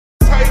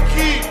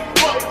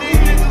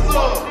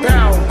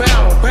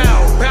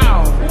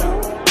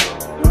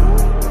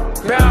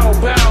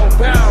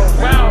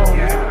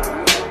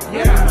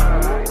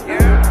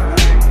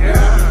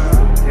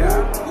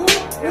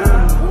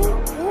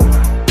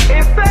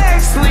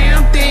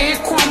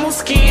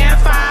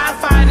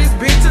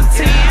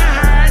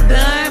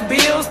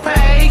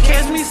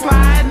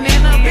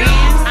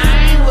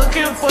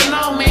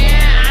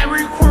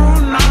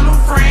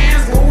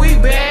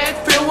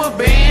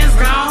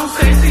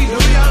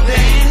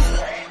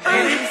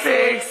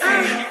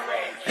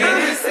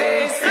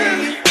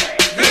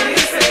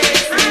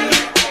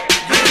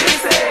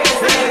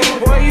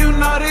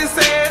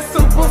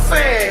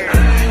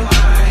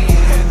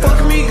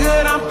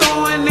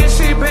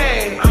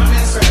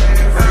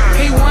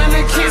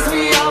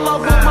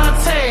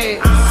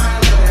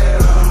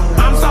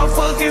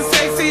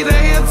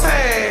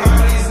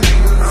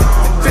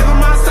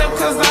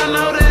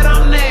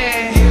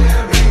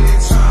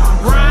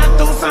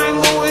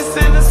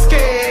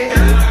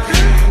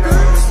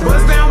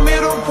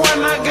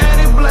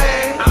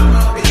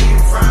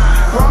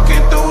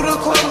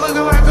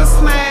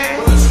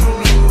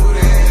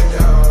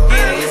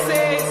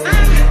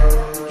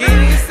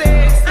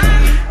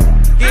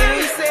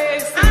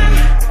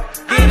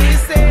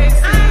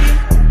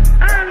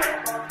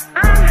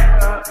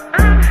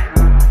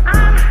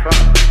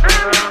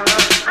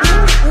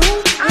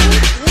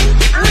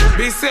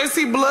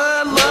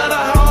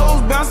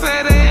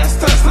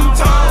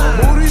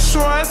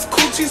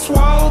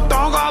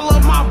thong all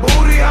up my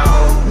booty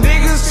hole.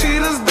 Niggas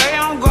cheaters, they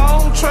don't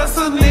go. Trust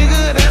a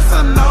nigga, that's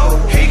a no.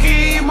 He can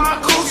eat my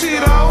coochie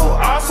though.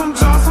 Awesome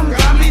Johnson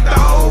got me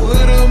though.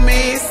 Little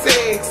man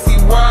sexy,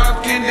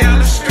 walking down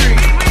the street.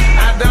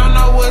 I don't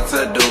know what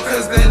to do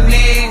cause the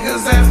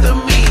niggas after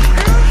me.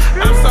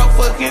 I'm so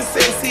fucking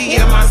sexy,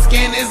 yeah, my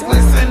skin is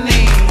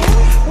glistening.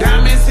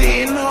 Diamonds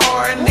hitting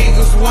hard,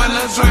 niggas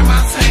wanna join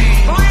my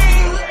team.